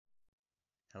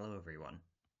Hello everyone.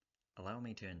 Allow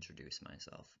me to introduce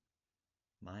myself.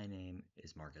 My name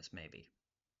is Marcus Maybe.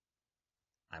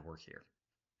 I work here.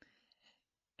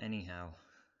 Anyhow,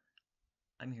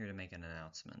 I'm here to make an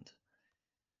announcement.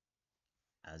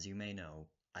 As you may know,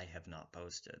 I have not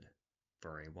posted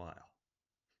for a while.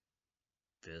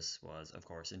 This was, of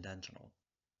course, intentional,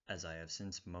 as I have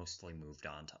since mostly moved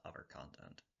on to other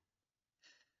content.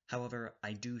 However,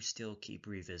 I do still keep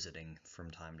revisiting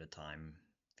from time to time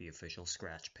the official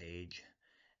Scratch page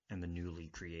and the newly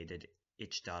created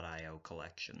itch.io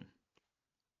collection.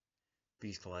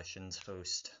 These collections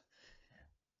host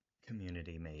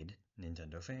community-made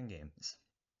Nintendo fan games,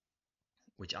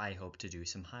 which I hope to do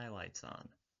some highlights on.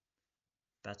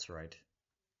 That's right,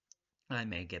 I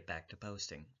may get back to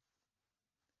posting.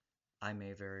 I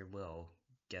may very well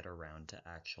get around to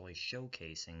actually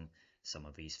showcasing some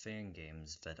of these fan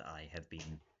games that I have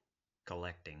been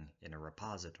collecting in a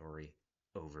repository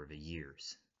over the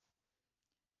years.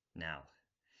 Now,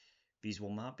 these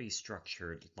will not be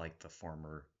structured like the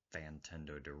former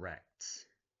Fantendo Directs.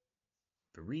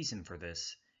 The reason for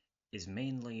this is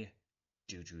mainly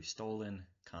due to stolen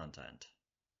content.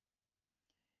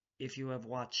 If you have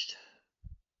watched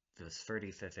the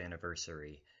 35th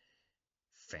anniversary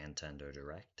Fantendo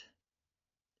Direct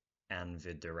and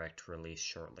the Direct released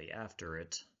shortly after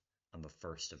it on the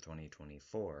 1st of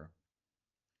 2024,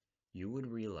 you would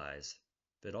realize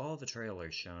that all the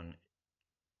trailers shown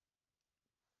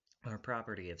are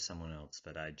property of someone else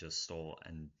that I just stole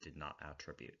and did not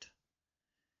attribute.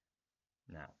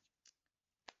 Now,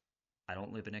 I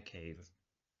don't live in a cave.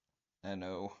 I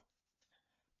know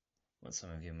what some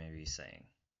of you may be saying.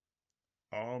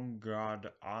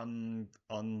 God,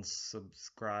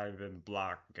 unsubscribe and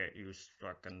block, get you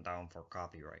stricken down for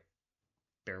copyright.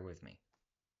 Bear with me.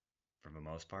 For the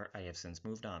most part, I have since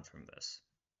moved on from this.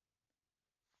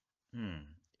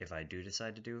 If I do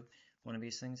decide to do one of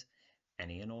these things,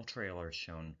 any and all trailers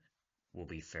shown will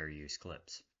be fair use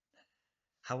clips.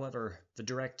 However, the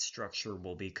direct structure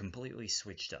will be completely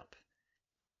switched up.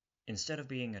 Instead of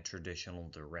being a traditional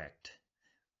direct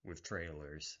with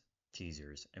trailers,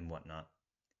 teasers, and whatnot,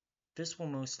 this will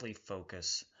mostly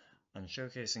focus on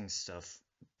showcasing stuff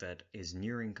that is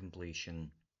nearing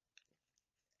completion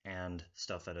and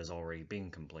stuff that has already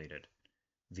been completed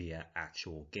via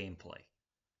actual gameplay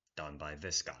done by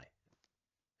this guy.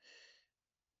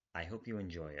 I hope you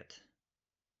enjoy it,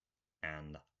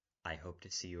 and I hope to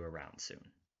see you around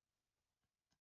soon.